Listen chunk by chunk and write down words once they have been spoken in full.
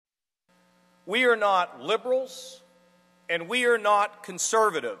We are not liberals, and we are not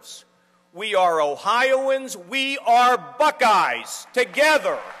conservatives. We are Ohioans. We are Buckeyes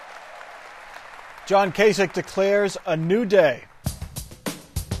together. John Kasich declares a new day.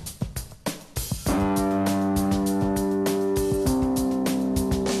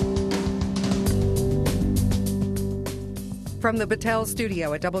 From the Battelle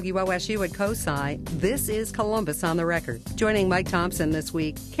studio at WOSU at COSI, this is Columbus on the Record. Joining Mike Thompson this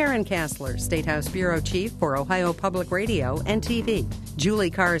week, Karen Kassler, State House Bureau Chief for Ohio Public Radio and TV.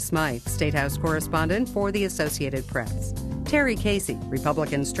 Julie Carr-Smythe, State House Correspondent for the Associated Press. Terry Casey,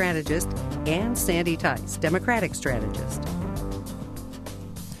 Republican strategist, and Sandy Tice, Democratic strategist.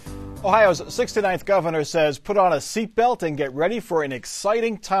 Ohio's 69th governor says put on a seatbelt and get ready for an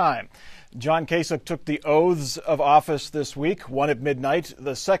exciting time. John Kasich took the oaths of office this week, one at midnight,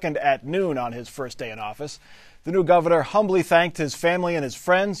 the second at noon on his first day in office. The new governor humbly thanked his family and his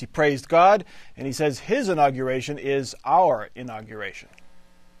friends. He praised God, and he says his inauguration is our inauguration.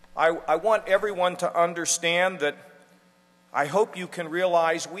 I want everyone to understand that I hope you can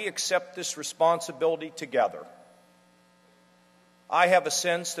realize we accept this responsibility together. I have a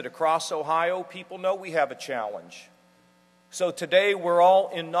sense that across Ohio, people know we have a challenge. So today we're all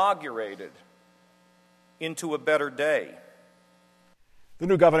inaugurated into a better day. The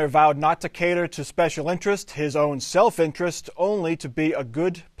new governor vowed not to cater to special interest, his own self-interest, only to be a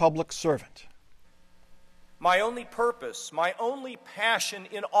good public servant. My only purpose, my only passion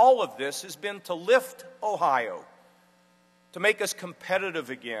in all of this has been to lift Ohio, to make us competitive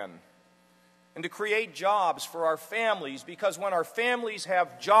again, and to create jobs for our families, because when our families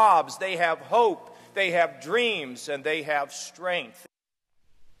have jobs, they have hope, they have dreams, and they have strength.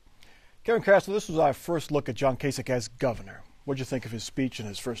 Karen Kassler, this was our first look at John Kasich as governor. What did you think of his speech in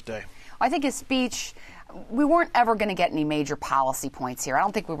his first day? I think his speech, we weren't ever going to get any major policy points here. I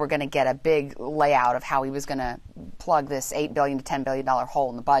don't think we were going to get a big layout of how he was going to plug this $8 billion to $10 billion hole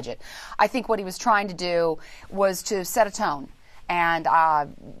in the budget. I think what he was trying to do was to set a tone and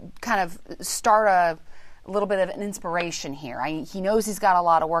kind of start a little bit of an inspiration here. He knows he's got a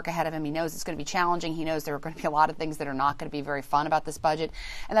lot of work ahead of him. He knows it's going to be challenging. He knows there are going to be a lot of things that are not going to be very fun about this budget.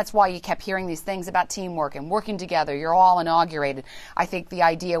 And that's why you kept hearing these things about teamwork and working together. You're all inaugurated. I think the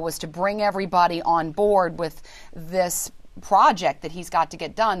idea was to bring everybody on board with this project that he's got to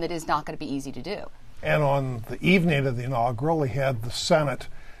get done that is not going to be easy to do. And on the evening of the inaugural, he had the Senate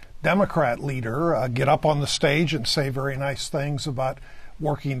Democrat leader get up on the stage and say very nice things about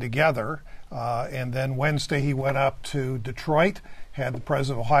working together. And then Wednesday he went up to Detroit, had the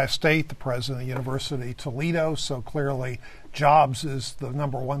president of Ohio State, the president of the University of Toledo. So clearly jobs is the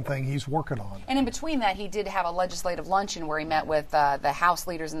number one thing he's working on. And in between that, he did have a legislative luncheon where he met with the House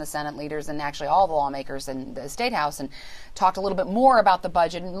leaders and the Senate leaders and actually all the lawmakers in the State House and talked a little bit more about the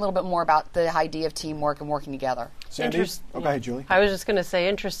budget and a little bit more about the idea of teamwork and working together. Sandy? Go ahead, Julie. I was just going to say,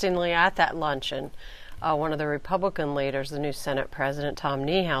 interestingly, at that luncheon, one of the Republican leaders, the new Senate President, Tom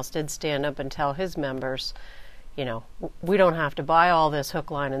Niehaus, did stand up and tell his members, you know, we don't have to buy all this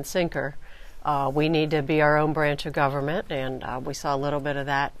hook, line, and sinker. We need to be our own branch of government, and we saw a little bit of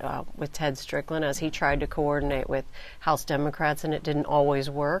that with Ted Strickland as he tried to coordinate with House Democrats, and it didn't always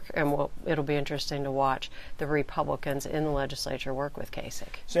work. And it'll be interesting to watch the Republicans in the legislature work with Kasich.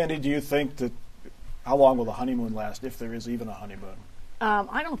 Sandy, do you think that how long will the honeymoon last, if there is even a honeymoon?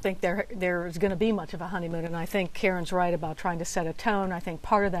 I don't think there's going to be much of a honeymoon, and I think Karen's right about trying to set a tone. I think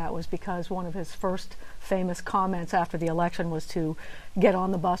part of that was because one of his first famous comments after the election was to get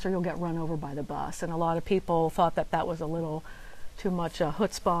on the bus or you'll get run over by the bus, and a lot of people thought that that was a little too much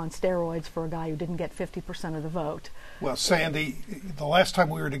chutzpah on steroids for a guy who didn't get 50% of the vote. Well, Sandy, the last time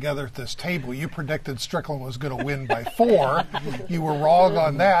we were together at this table, you predicted Strickland was going to win by 4. You were wrong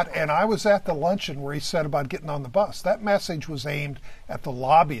on that, and I was at the luncheon where he said about getting on the bus. That message was aimed at the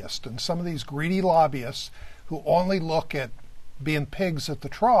lobbyists, and some of these greedy lobbyists who only look at being pigs at the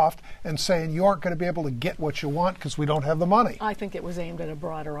trough and saying you aren't going to be able to get what you want because we don't have the money. I think it was aimed at a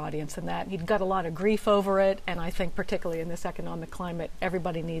broader audience than that. He'd got a lot of grief over it, and I think particularly in this economic climate,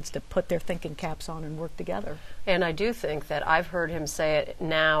 everybody needs to put their thinking caps on and work together. And I do think that I've heard him say it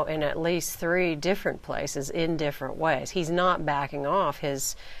now in at least 3 different places in different ways. He's not backing off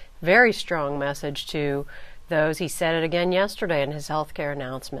his very strong message to those. He said it again yesterday in his health care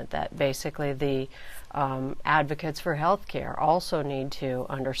announcement that basically the advocates for health care also need to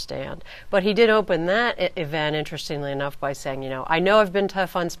understand. But he did open that event, interestingly enough, by saying, you know, I know I've been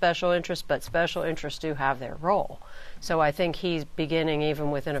tough on special interests, but special interests do have their role. So I think he's beginning, even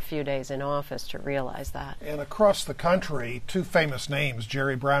within a few days in office, to realize that. And across the country, 2 famous names,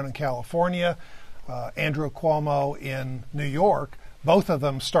 Jerry Brown in California, Andrew Cuomo in New York, both of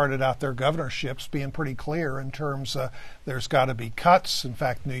them started out their governorships being pretty clear in terms there's got to be cuts. In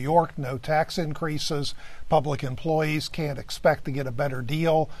fact, New York, no tax increases. Public employees can't expect to get a better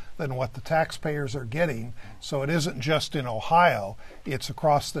deal than what the taxpayers are getting. So it isn't just in Ohio, it's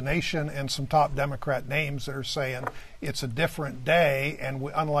across the nation, and some top Democrat names that are saying it's a different day. And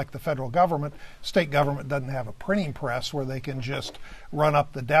unlike the federal government, state government doesn't have a printing press where they can just run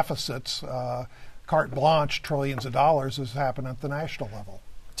up the deficits. Carte blanche, trillions of dollars has happened at the national level.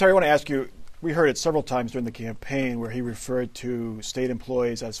 Terry, I want to ask you, we heard it several times during the campaign where he referred to state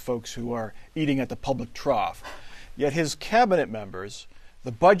employees as folks who are eating at the public trough. Yet his cabinet members,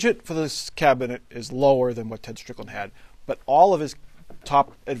 the budget for this cabinet is lower than what Ted Strickland had, but all of his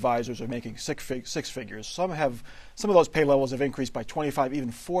top advisors are making six figures. Some of those pay levels have increased by 25,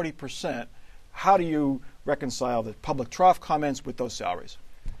 even 40%. How do you reconcile the public trough comments with those salaries?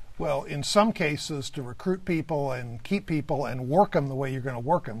 Well, in some cases, to recruit people and keep people and work them the way you're going to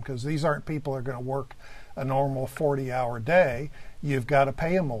work them, because these aren't people who are going to work a normal 40-hour day, you've got to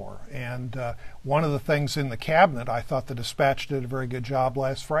pay them more. And one of the things in the cabinet, I thought the Dispatch did a very good job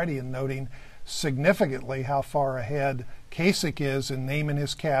last Friday in noting significantly how far ahead Kasich is in naming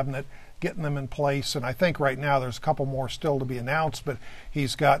his cabinet, getting them in place. And I think right now there's a couple more still to be announced, but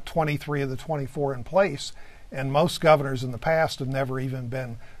he's got 23 of the 24 in place. And most governors in the past have never even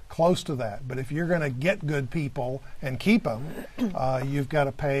been close to that. But if you're going to get good people and keep them, you've got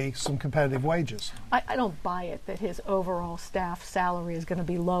to pay some competitive wages. I don't buy it that his overall staff salary is going to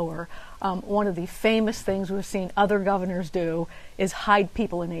be lower. One of the famous things we've seen other governors do is hide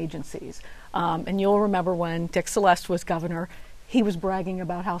people in agencies. And you'll remember when Dick Celeste was governor, he was bragging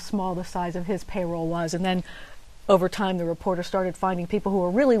about how small the size of his payroll was. And then over time, the reporter started finding people who were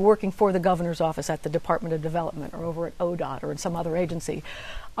really working for the governor's office at the Department of Development or over at ODOT or in some other agency.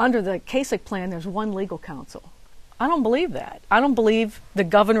 Under the Kasich plan, there's one legal counsel. I don't believe that. I don't believe the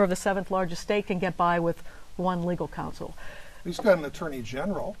governor of the seventh largest state can get by with one legal counsel. He's got an attorney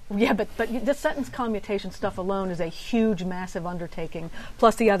general. Yeah, but the sentence commutation stuff alone is a huge, massive undertaking,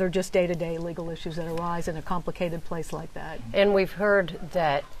 plus the other just day-to-day legal issues that arise in a complicated place like that. And we've heard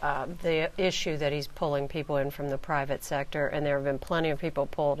that the issue that he's pulling people in from the private sector, and there have been plenty of people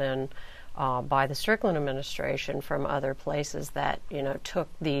pulled in by the Strickland administration from other places that, took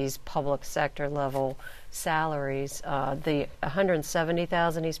these public sector level salaries. The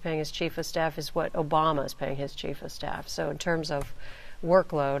 $170,000 he's paying his chief of staff is what Obama is paying his chief of staff. So in terms of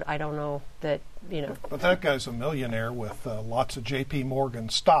workload, I don't know that, But that guy's a millionaire with lots of J.P. Morgan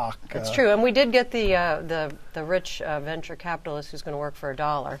stock. That's true. And we did get the rich venture capitalist who's going to work for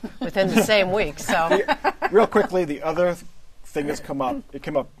 $1 within the same week. So real quickly, the other thing that's come up, it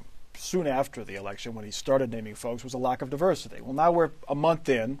came up soon after the election when he started naming folks, was a lack of diversity. Well, now we're a month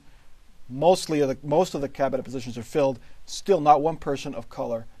in. Most of the cabinet positions are filled. Still not one person of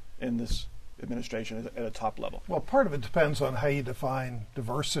color in this administration at a top level. Well, part of it depends on how you define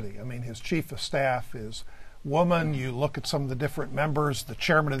diversity. I mean, his chief of staff is woman. You look at some of the different members, the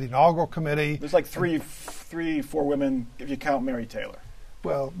chairman of the inaugural committee. There's like four women if you count Mary Taylor.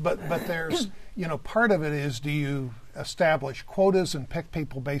 Well, but there's, part of it is, do you establish quotas and pick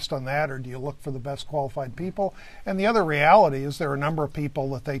people based on that, or do you look for the best qualified people? And the other reality is there are a number of people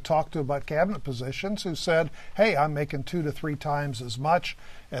that they talked to about cabinet positions who said, hey, I'm making 2 to 3 times as much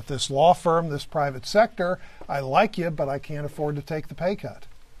at this law firm, this private sector. I like you, but I can't afford to take the pay cut.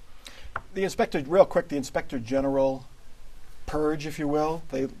 The Inspector General purge, if you will,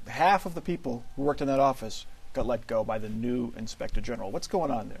 half of the people who worked in that office got let go by the new Inspector General. What's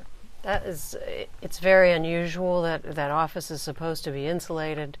going on there? It's very unusual that office is supposed to be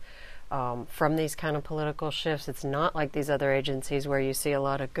insulated from these kind of political shifts. It's not like these other agencies where you see a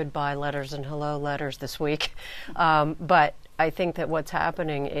lot of goodbye letters and hello letters this week. But I think that what's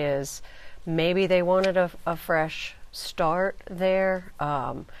happening is maybe they wanted a fresh start there,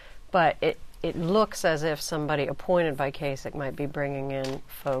 but it looks as if somebody appointed by Kasich might be bringing in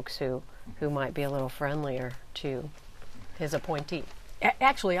folks who might be a little friendlier to his appointee.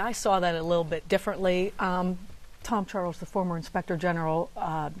 Actually, I saw that a little bit differently. Tom Charles, the former Inspector General,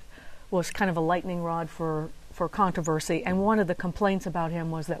 was kind of a lightning rod for controversy, and one of the complaints about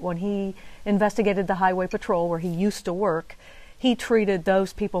him was that when he investigated the Highway Patrol, where he used to work, he treated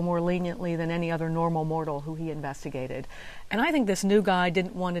those people more leniently than any other normal mortal who he investigated. And I think this new guy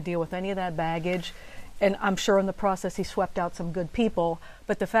didn't want to deal with any of that baggage, and I'm sure in the process he swept out some good people,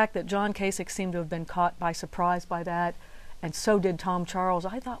 but the fact that John Kasich seemed to have been caught by surprise by that, and so did Tom Charles,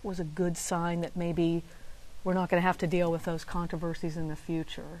 I thought was a good sign that maybe we're not going to have to deal with those controversies in the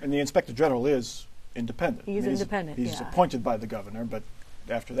future. And the Inspector General is independent. He's independent, He's appointed by the governor, but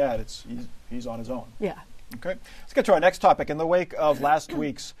after that, he's on his own. Yeah. Okay. Let's get to our next topic. In the wake of last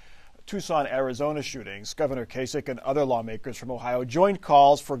week's Tucson, Arizona shootings, Governor Kasich and other lawmakers from Ohio joined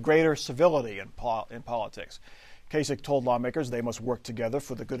calls for greater civility in politics. Kasich told lawmakers they must work together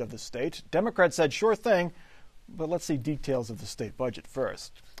for the good of the state. Democrats said, sure thing, but let's see details of the state budget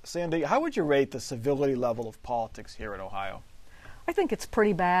first. Sandy, how would you rate the civility level of politics here in Ohio? I think it's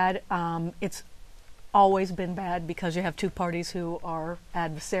pretty bad. It's always been bad because you have two parties who are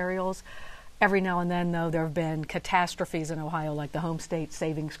adversarials. Every now and then, though, there have been catastrophes in Ohio, like the home state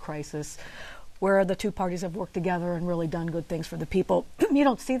savings crisis, where the two parties have worked together and really done good things for the people. You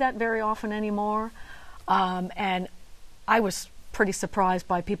don't see that very often anymore. And I was pretty surprised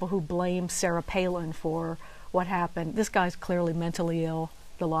by people who blame Sarah Palin for what happened. This guy's clearly mentally ill.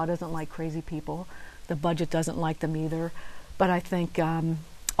 The law doesn't like crazy people. The budget doesn't like them either. But I think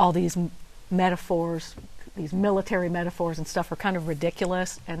all these metaphors, these military metaphors and stuff, are kind of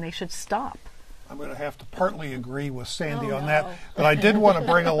ridiculous, and they should stop. I'm going to have to partly agree with Sandy on that, but I did want to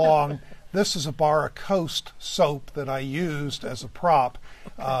bring along, this is a Barra Coast soap that I used as a prop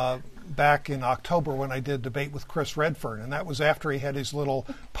back in October when I did debate with Chris Redfern, and that was after he had his little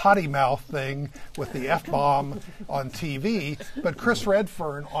potty mouth thing with the F-bomb on TV. But Chris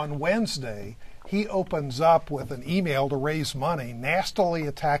Redfern on Wednesday, he opens up with an email to raise money, nastily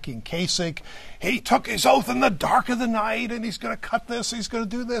attacking Kasich. He took his oath in the dark of the night, and he's going to cut this, he's going to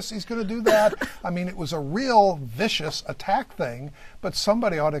do this, he's going to do that. I mean, it was a real vicious attack thing, but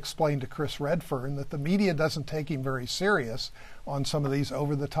somebody ought to explain to Chris Redfern that the media doesn't take him very serious on some of these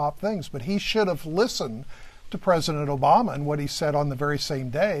over-the-top things. But he should have listened to President Obama and what he said on the very same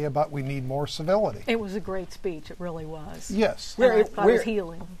day about we need more civility. It was a great speech. It really was. Yes. It was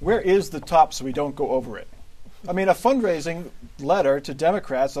healing. Where is the top so we don't go over it? I mean, a fundraising letter to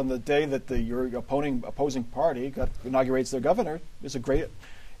Democrats on the day that your opposing party inaugurates their governor is a great,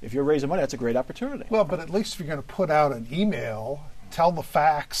 if you're raising money, that's a great opportunity. Well, but at least if you're going to put out an email, tell the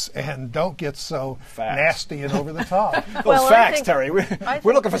facts and don't get so nasty and over the top. Those facts, Terry.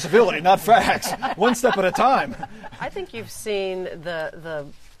 We're looking for civility, not facts. One step at a time. I think you've seen the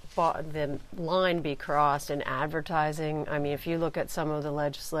line be crossed in advertising. I mean, if you look at some of the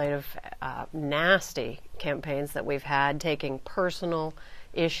legislative nasty campaigns that we've had, taking personal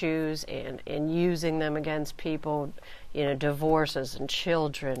issues and using them against people, divorces and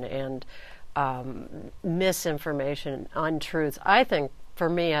children and misinformation, untruths. I think, for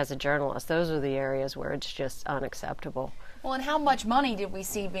me as a journalist, those are the areas where it's just unacceptable. Well, and how much money did we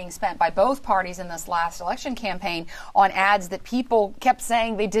see being spent by both parties in this last election campaign on ads that people kept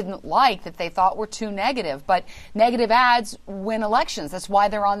saying they didn't like, that they thought were too negative? But negative ads win elections. That's why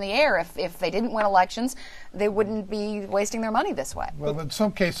they're on the air. If they didn't win elections, they wouldn't be wasting their money this way. Well, in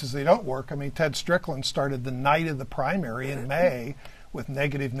some cases they don't work. I mean, Ted Strickland started the night of the primary in May with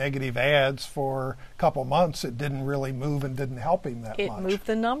negative ads for a couple months. It didn't really move and didn't help him that much. It moved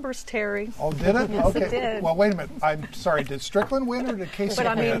the numbers, Terry. Oh, did it? Yes, okay. it did. Well, wait a minute. I'm sorry. Did Strickland win or did Kasich But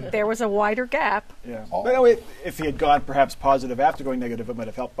I mean, there was a wider gap. Yeah. Oh. But anyway, if he had gone perhaps positive after going negative, it might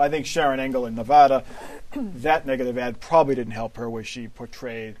have helped. I think Sharon Engel in Nevada, that negative ad probably didn't help her, where she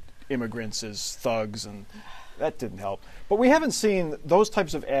portrayed immigrants as thugs, and that didn't help. But we haven't seen those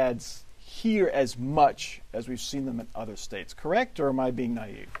types of ads here as much as we've seen them in other states, correct? Or am I being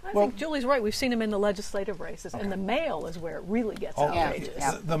naive? I think Julie's right. We've seen them in the legislative races, and the mail is where it really gets outrageous.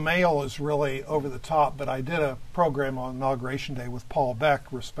 Yeah. The mail is really over the top, but I did a program on Inauguration Day with Paul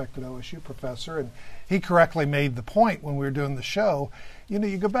Beck, respected OSU professor, and he correctly made the point when we were doing the show.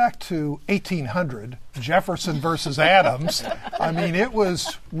 You go back to 1800, Jefferson versus Adams. I mean, it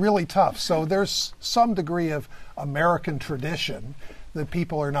was really tough. So there's some degree of American tradition that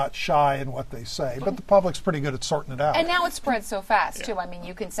people are not shy in what they say, but the public's pretty good at sorting it out. And now it spreads so fast, too. I mean,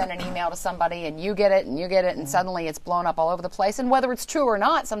 you can send an email to somebody, and you get it, and suddenly it's blown up all over the place. And whether it's true or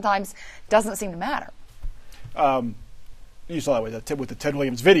not sometimes doesn't seem to matter. You saw that with the Ted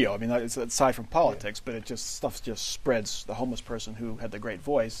Williams video. I mean, it's aside from politics, but stuff just spreads. The homeless person who had the great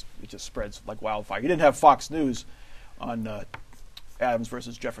voice, it just spreads like wildfire. You didn't have Fox News on Adams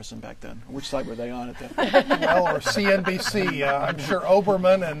versus Jefferson back then. Which side were they on at that? Well, or CNBC. I'm sure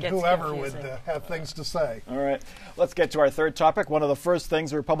Oberman and whoever would have things to say. All right. Let's get to our third topic. One of the first things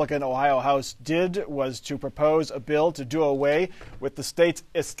the Republican Ohio House did was to propose a bill to do away with the state's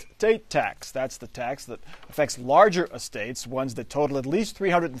estate tax. That's the tax that affects larger estates, ones that total at least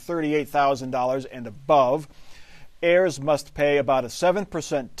 $338,000 and above. Heirs must pay about a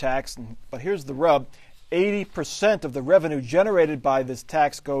 7% tax, but here's the rub. 80% of the revenue generated by this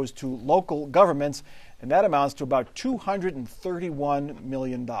tax goes to local governments, and that amounts to about $231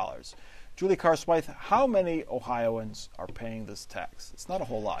 million. Julie Carr-Smythe, how many Ohioans are paying this tax? It's not a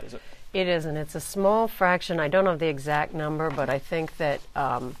whole lot, is it? It isn't. It's a small fraction. I don't have the exact number, but I think that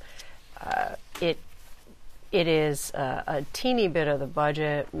it is a teeny bit of the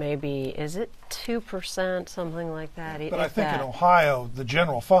budget. Maybe, is it 2%, something like that? But I think in Ohio, the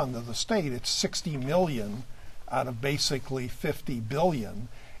general fund of the state, it's $60 million out of basically $50 billion.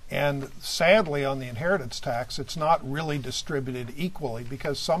 And sadly, on the inheritance tax, it's not really distributed equally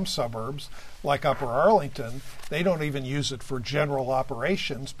because some suburbs, like Upper Arlington, they don't even use it for general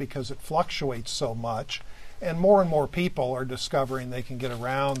operations because it fluctuates so much. And more people are discovering they can get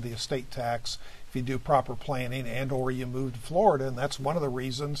around the estate tax if you do proper planning and or you move to Florida. And that's one of the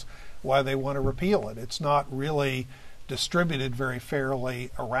reasons why they want to repeal it. It's not really distributed very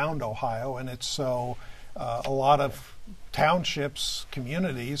fairly around Ohio, and it's so a lot of townships,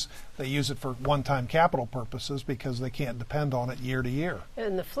 communities, they use it for one-time capital purposes because they can't depend on it year to year.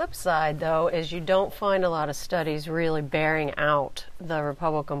 And the flip side, though, is you don't find a lot of studies really bearing out the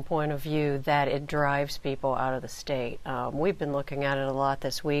Republican point of view that it drives people out of the state. We've been looking at it a lot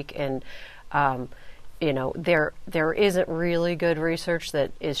this week, and there isn't really good research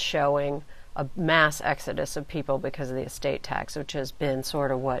that is showing a mass exodus of people because of the estate tax, which has been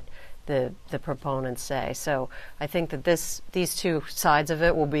sort of what the proponents say. So I think that these two sides of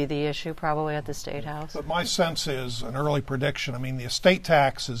it will be the issue probably at the State House. But my sense is, an early prediction, I mean, the estate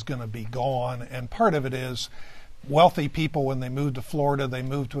tax is going to be gone, and part of it is wealthy people, when they move to Florida, they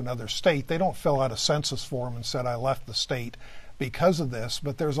move to another state. They don't fill out a census form and said, I left the state because of this,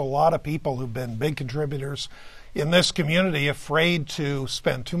 but there's a lot of people who've been big contributors in this community afraid to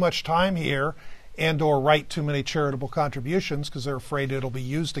spend too much time here and or write too many charitable contributions because they're afraid it'll be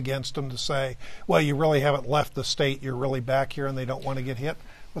used against them to say, well, you really haven't left the state, you're really back here, and they don't want to get hit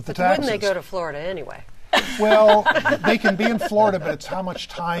with the taxes. Wouldn't they go to Florida anyway? Well, they can be in Florida, but it's how much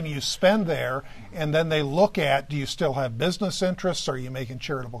time you spend there, and then they look at, do you still have business interests? Are you making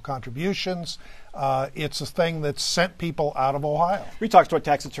charitable contributions? It's a thing that's sent people out of Ohio. We talked to a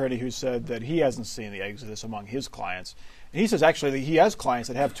tax attorney who said that he hasn't seen the exodus among his clients. And he says actually that he has clients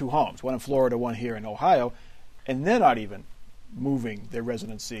that have two homes, one in Florida, one here in Ohio, and they're not even moving their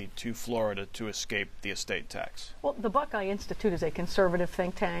residency to Florida to escape the estate tax. Well, the Buckeye Institute is a conservative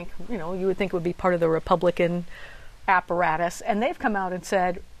think tank. You would think it would be part of the Republican apparatus. And they've come out and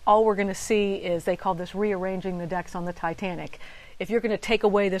said, all we're going to see is, they call this rearranging the decks on the Titanic. If you're going to take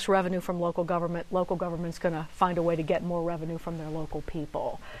away this revenue from local government's going to find a way to get more revenue from their local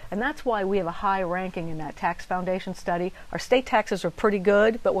people. And that's why we have a high ranking in that Tax Foundation study. Our state taxes are pretty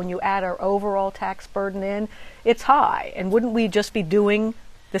good, but when you add our overall tax burden in, it's high. And wouldn't we just be doing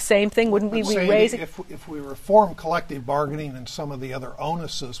the same thing? Wouldn't we be raising? If we reform collective bargaining and some of the other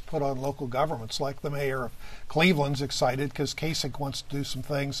onuses put on local governments, like the mayor of Cleveland's excited because Kasich wants to do some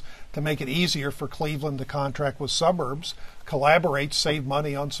things to make it easier for Cleveland to contract with suburbs, collaborate, save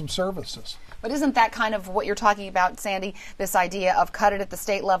money on some services. But isn't that kind of what you're talking about, Sandy, this idea of cut it at the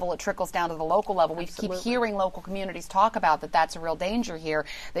state level, it trickles down to the local level? We keep hearing local communities talk about that. That's a real danger here,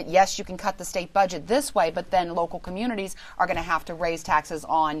 that yes, you can cut the state budget this way, but then local communities are going to have to raise taxes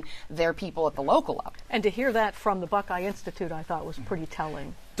on their people at the local level. And to hear that from the Buckeye Institute, I thought was pretty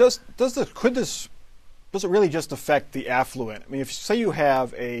telling. Does it really just affect the affluent? I mean, if say you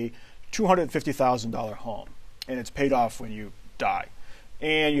have a $250,000 home and it's paid off when you die,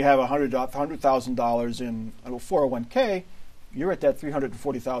 and you have $100,000 in a 401k, you're at that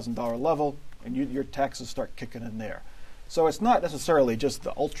 $340,000 level, and your taxes start kicking in there. So it's not necessarily just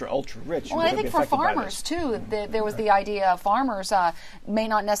the ultra rich. Well, I think for farmers too, there was the idea of farmers may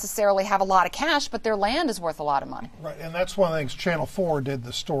not necessarily have a lot of cash, but their land is worth a lot of money. Right, and that's one of the things. Channel 4 did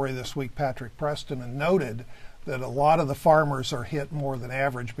the story this week, Patrick Preston, and noted that a lot of the farmers are hit more than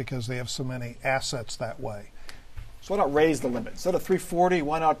average because they have so many assets that way. So why not raise the limit? Instead of 340,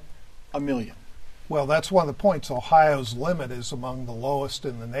 why not $1 million? Well, that's one of the points. Ohio's limit is among the lowest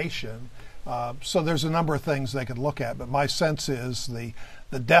in the nation. So there's a number of things they could look at. But my sense is the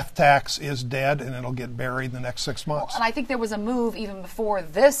death tax is dead, and it'll get buried in the next 6 months. And I think there was a move even before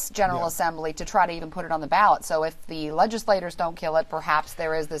this General Assembly to try to even put it on the ballot. So if the legislators don't kill it, perhaps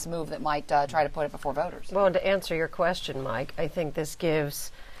there is this move that might try to put it before voters. Well, to answer your question, Mike, I think this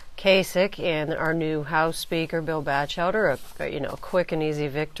gives Kasich and our new House Speaker, Bill Batchelder, a quick and easy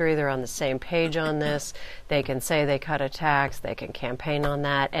victory. They're on the same page on this. They can say they cut a tax. They can campaign on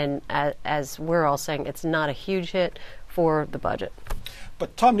that. And as we're all saying, it's not a huge hit for the budget.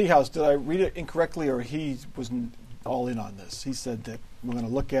 But Tom Niehaus, did I read it incorrectly, or he was all in on this? He said that we're going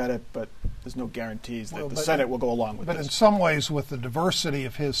to look at it, but there's no guarantees that the Senate will go along with this. But in some ways, with the diversity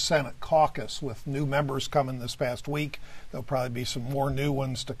of his Senate caucus, with new members coming this past week, there'll probably be some more new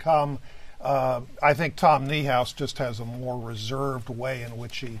ones to come. I think Tom Niehaus just has a more reserved way in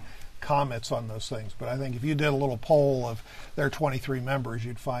which he comments on those things. But I think if you did a little poll of their 23 members,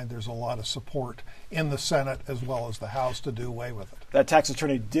 you'd find there's a lot of support in the Senate as well as the House to do away with it. That tax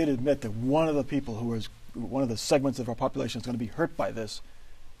attorney did admit that one of the people one of the segments of our population is going to be hurt by this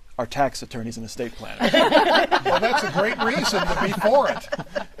are tax attorneys and estate planners. Well, that's a great reason to be for it.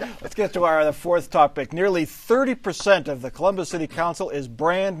 Let's get to our fourth topic. Nearly 30% of the Columbus City Council is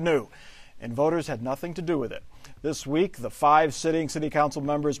brand new, and voters had nothing to do with it. This week, the 5 sitting city council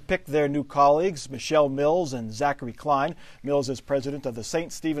members picked their new colleagues, Michelle Mills and Zachary Klein. Mills is president of the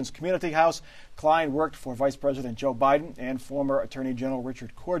St. Stephen's Community House. Klein worked for Vice President Joe Biden and former Attorney General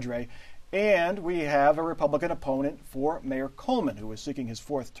Richard Cordray. And we have a Republican opponent for Mayor Coleman, who is seeking his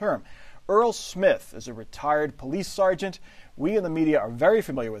 4th term. Earl Smith is a retired police sergeant. We in the media are very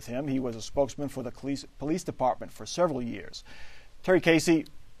familiar with him. He was a spokesman for the police department for several years. Terry Casey,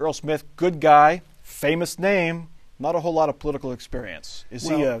 Earl Smith, good guy, famous name, not a whole lot of political experience. Is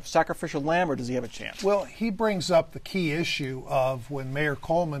he a sacrificial lamb, or does he have a chance? Well, he brings up the key issue of when Mayor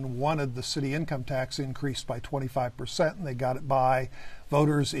Coleman wanted the city income tax increased by 25%, and they got it by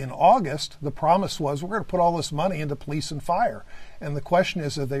voters in August. The promise was, we're going to put all this money into police and fire. And the question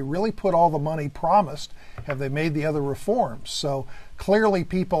is, have they really put all the money promised? Have they made the other reforms? So clearly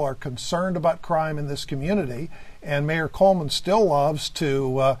people are concerned about crime in this community, and Mayor Coleman still loves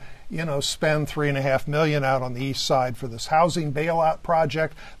to spend $3.5 million out on the east side for this housing bailout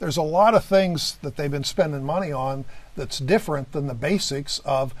project. There's a lot of things that they've been spending money on that's different than the basics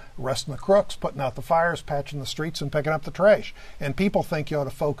of arresting the crooks, putting out the fires, patching the streets, and picking up the trash. And people think you ought to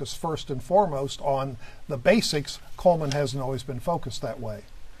focus first and foremost on the basics. Coleman hasn't always been focused that way.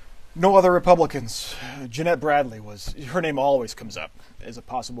 No other Republicans. Jeanette Bradley her name always comes up as a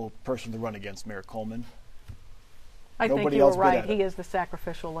possible person to run against Mayor Coleman. I think you were right. He is the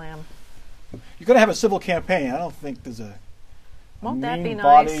sacrificial lamb. You're going to have a civil campaign. I don't think there's a Won't that be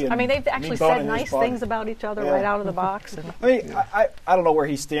nice? I mean, they've actually said nice things about each other right out of the box. I mean, I don't know where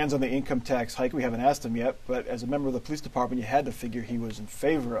he stands on the income tax hike. We haven't asked him yet, but as a member of the police department, you had to figure he was in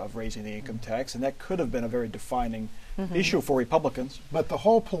favor of raising the income tax, and that could have been a very defining issue for Republicans. But the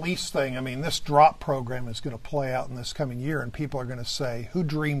whole police thing, I mean, this drop program is going to play out in this coming year, and people are going to say, who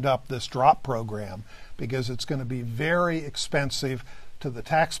dreamed up this drop program? Because it's going to be very expensive to the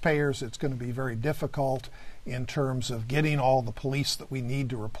taxpayers. It's going to be very difficult in terms of getting all the police that we need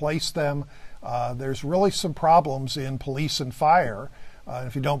to replace them. There's really some problems in police and fire.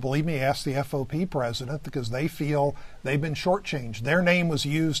 If you don't believe me, ask the FOP president, because they feel they've been shortchanged. Their name was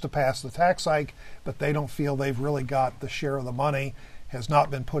used to pass the tax hike, but they don't feel they've really got the share of the money has not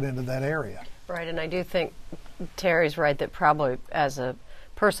been put into that area. Right, and I do think Terry's right that probably as a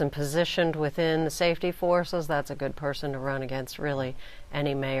person positioned within the safety forces, that's a good person to run against really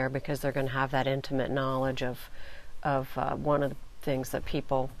any mayor, because they're going to have that intimate knowledge of one of the things that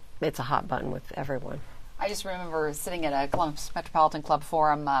it's a hot button with everyone. I just remember sitting at a Columbus Metropolitan Club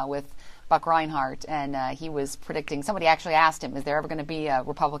forum with Buck Reinhardt, and he was predicting, somebody actually asked him, is there ever going to be a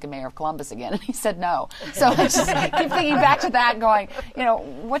Republican mayor of Columbus again? And he said no. So I just keep thinking back to that, going,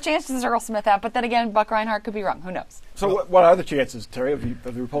 what chances does Earl Smith have? But then again, Buck Reinhardt could be wrong. Who knows? So what are the chances, Terry, of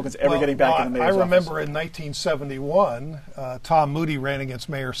the Republicans ever getting back in the mayor's office? I remember in 1971, Tom Moody ran against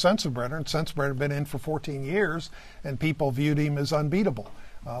Mayor Sensenbrenner, and Sensenbrenner had been in for 14 years, and people viewed him as unbeatable.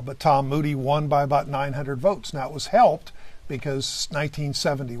 But Tom Moody won by about 900 votes. Now, it was helped because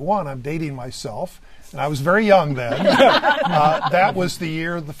 1971, I'm dating myself, and I was very young then. That was the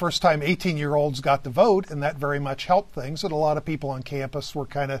year, the first time 18-year-olds got to vote, and that very much helped things. And a lot of people on campus were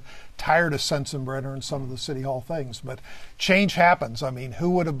kind of tired of Sensenbrenner and some of the City Hall things. But change happens. I mean,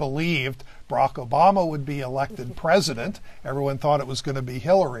 who would have believed Barack Obama would be elected president? Everyone thought it was going to be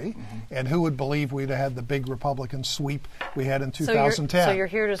Hillary. And who would believe we'd have had the big Republican sweep we had in 2010? So you're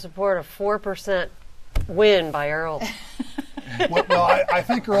here to support a 4% win by Earl. Well, I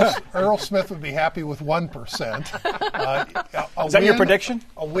think Earl Smith would be happy with 1%. Is that your prediction?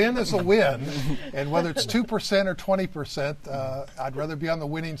 A win is a win, and whether it's 2% or 20%, I'd rather be on the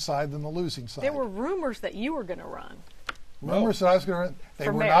winning side than the losing side. There were rumors that you were going to run. Rumors that I was going to run? They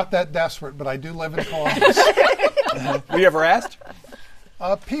were not that desperate, but I do live in Columbus. Were you ever asked?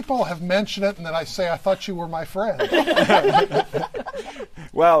 People have mentioned it, and then I say, I thought you were my friend.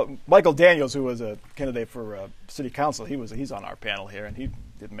 Well, Michael Daniels, who was a candidate for city council, he's on our panel here, and he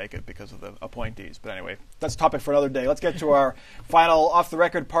didn't make it because of the appointees. But anyway, that's a topic for another day. Let's get to our final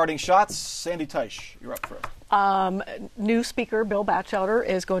off-the-record parting shots. Sandy Teich, you're up first. New Speaker Bill Batchelder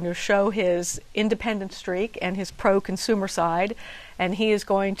is going to show his independent streak and his pro-consumer side, and he is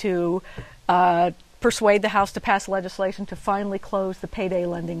going to persuade the House to pass legislation to finally close the payday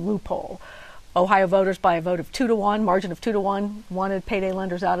lending loophole. Ohio voters, by a vote of 2-1, margin of 2-1, wanted payday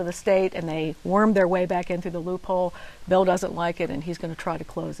lenders out of the state, and they wormed their way back into the loophole. Bill doesn't like it, and he's going to try to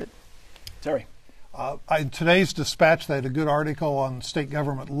close it. Terry. In today's dispatch, they had a good article on state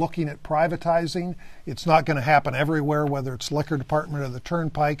government looking at privatizing. It's not going to happen everywhere, whether it's liquor department or the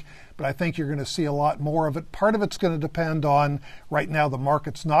turnpike, but I think you're going to see a lot more of it. Part of it's going to depend on, right now the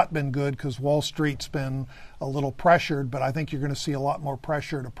market's not been good because Wall Street's been a little pressured, but I think you're going to see a lot more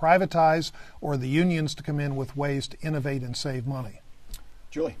pressure to privatize or the unions to come in with ways to innovate and save money.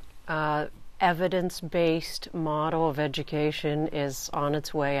 Julie. Evidence-based model of education is on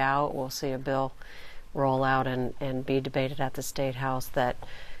its way out. We'll see a bill roll out and be debated at the State House that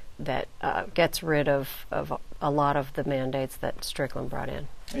gets rid of a lot of the mandates that Strickland brought in.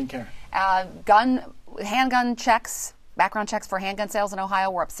 And Karen. Handgun checks. Background checks for handgun sales in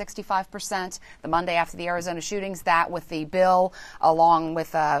Ohio were up 65% the Monday after the Arizona shootings. That with the bill, along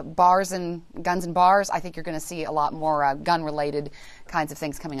with guns and bars, I think you're going to see a lot more gun-related kinds of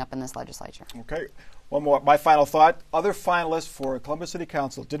things coming up in this legislature. Okay. One more. My final thought. Other finalists for Columbus City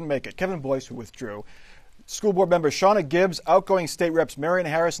Council didn't make it. Kevin Boyce, who withdrew. School board member Shauna Gibbs, outgoing state reps Marion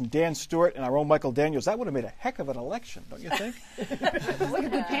Harris and Dan Stewart, and our own Michael Daniels. That would have made a heck of an election, don't you think? Like a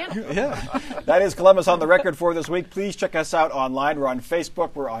good panel. Yeah. That is Columbus on the Record for this week. Please check us out online. We're on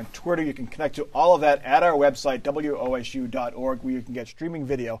Facebook. We're on Twitter. You can connect to all of that at our website, wosu.org, where you can get streaming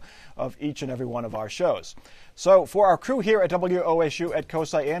video of each and every one of our shows. So for our crew here at WOSU at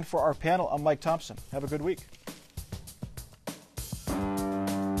COSI and for our panel, I'm Mike Thompson. Have a good week.